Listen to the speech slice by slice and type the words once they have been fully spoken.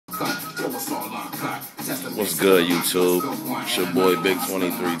What's good, YouTube? It's your boy Big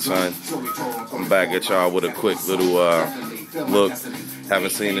 23 Ton. I'm back at y'all with a quick little look. Haven't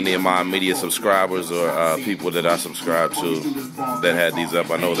seen any of my immediate subscribers or people that I subscribe to that had these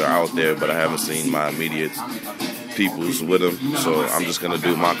up. I know they're out there, but I haven't seen my immediate peoples with them. So I'm just gonna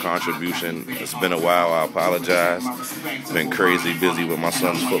do my contribution. It's been a while. I apologize. Been crazy busy with my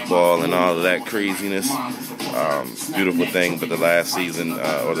son's football and all of that craziness. Beautiful thing, but the last season,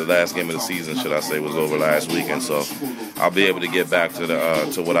 or the last game of the season, should I say, was over last weekend. So I'll be able to get back to the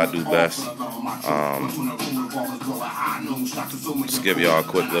to what I do best. Just give y'all a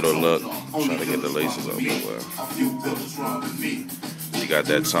quick little look. I'm trying to get the laces up. You got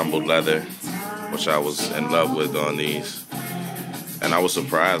that tumbled leather, which I was in love with on these, and I was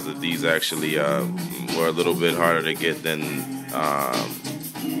surprised that these actually were a little bit harder to get than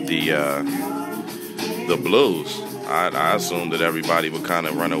the blues. I assumed that everybody would kind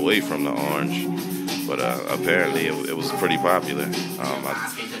of run away from the orange, but apparently it was pretty popular.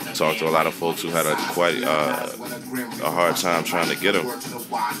 I talked to a lot of folks who had quite a hard time trying to get them.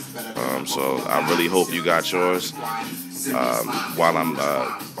 So I really hope you got yours. While I'm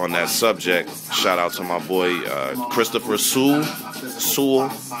on that subject, shout out to my boy Christopher Sewell.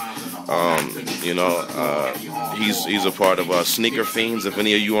 You know, he's a part of Sneaker Fiends. If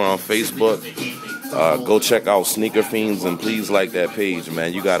any of you are on Facebook, go check out Sneaker Fiends and please like that page,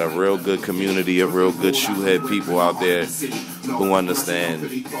 man. You got a real good community of real good shoehead people out there who understand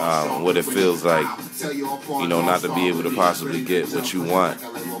what it feels like, you know, not to be able to possibly get what you want.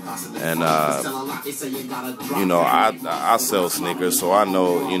 And you know, I sell sneakers, so I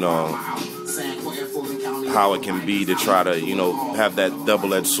know, you know, how it can be to try to, you know, have that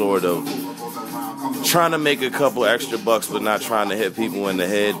double-edged sword of trying to make a couple extra bucks but not trying to hit people in the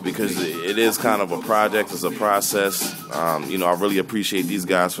head, because it is kind of a project, it's a process. You know, I really appreciate these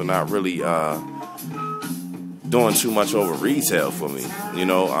guys for not really doing too much over retail for me. You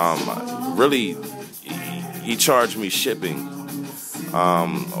know, really, he charged me shipping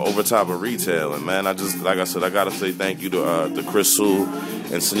over top of retail, and man, I just, like I said, I gotta say thank you to Chris Sewell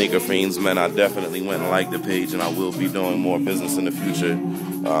and Sneaker Fiends, man. I definitely went and liked the page, and I will be doing more business in the future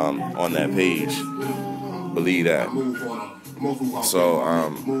on that page. Believe that. So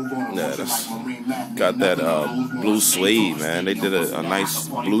yeah, that's got that blue suede, man. They did a nice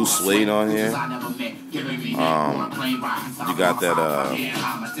blue suede on here. You got that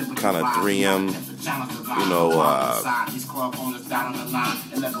kind of 3M, you know, I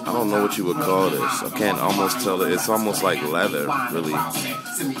don't know what you would call this. I can't almost tell it. It's almost like leather, really.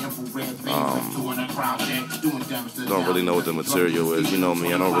 Don't really know what the material is. You know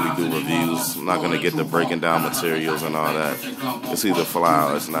me, I don't really do reviews. I'm not going to get to breaking down materials and all that. It's either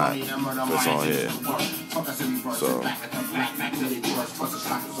fly or it's not. It's on here. So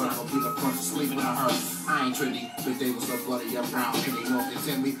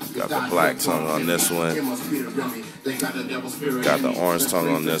got the black tongue on this one. Got the orange tongue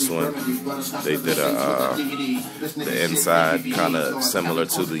on this one. They did the inside kind of similar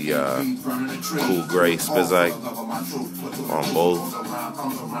to the cool gray Spizike on both.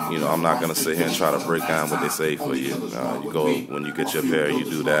 You know, I'm not gonna sit here and try to break down what they say for you. You go when you get your pair, you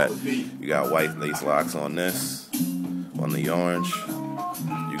do that. You got white lace locks on this, on the orange.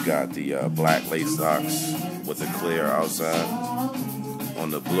 You got the black lace locks with the clear outside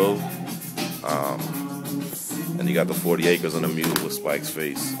on the blue. And you got the 40 acres on the mule with Spike's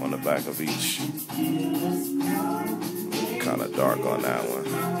face on the back of each. Kind of dark on that one.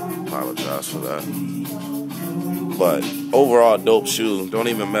 Apologize for that. But overall, dope shoe. Don't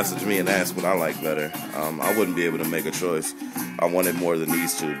even message me and ask what I like better. I wouldn't be able to make a choice. I wanted more than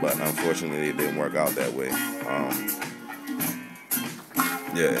these two, but unfortunately it didn't work out that way.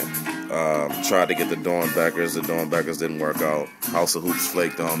 Tried to get the Dornbeckers. The Dornbeckers didn't work out. House of Hoops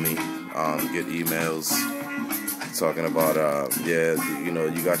flaked on me. Get emails talking about, yeah, you know,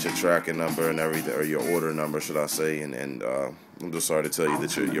 you got your tracking number and everything, or your order number, should I say, and I'm just sorry to tell you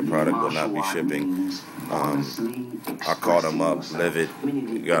that your product will not be shipping. I called them up, livid,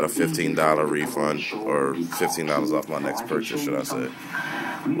 got a $15 refund, or $15 off my next purchase, should I say,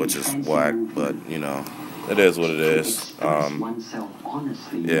 which is whack, but, you know, it is what it is.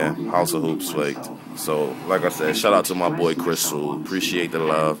 Yeah, House of Hoops flaked. So, like I said, shout out to my boy Chris Sewell. Appreciate the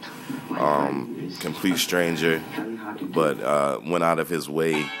love. Complete stranger, but went out of his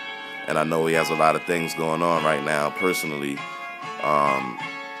way, and I know he has a lot of things going on right now personally,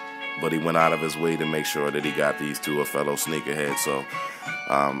 but he went out of his way to make sure that he got these to a fellow sneakerhead. So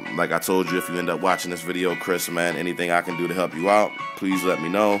like I told you, if you end up watching this video, Chris, man, anything I can do to help you out, please let me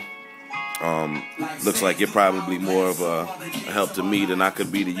know. Looks like you're probably more of a help to me than I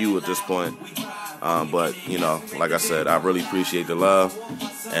could be to you at this point. But, you know, like I said, I really appreciate the love.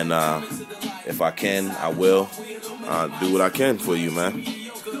 And if I can, I will do what I can for you, man.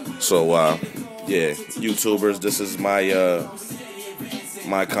 So, yeah, YouTubers, this is my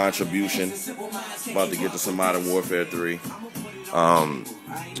my contribution. About to get to some Modern Warfare 3.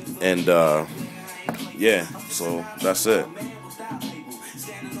 Yeah, so that's it.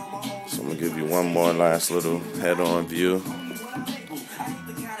 So I'm going to give you one more last little head-on view.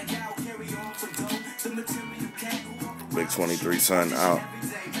 Big 23 Sun out.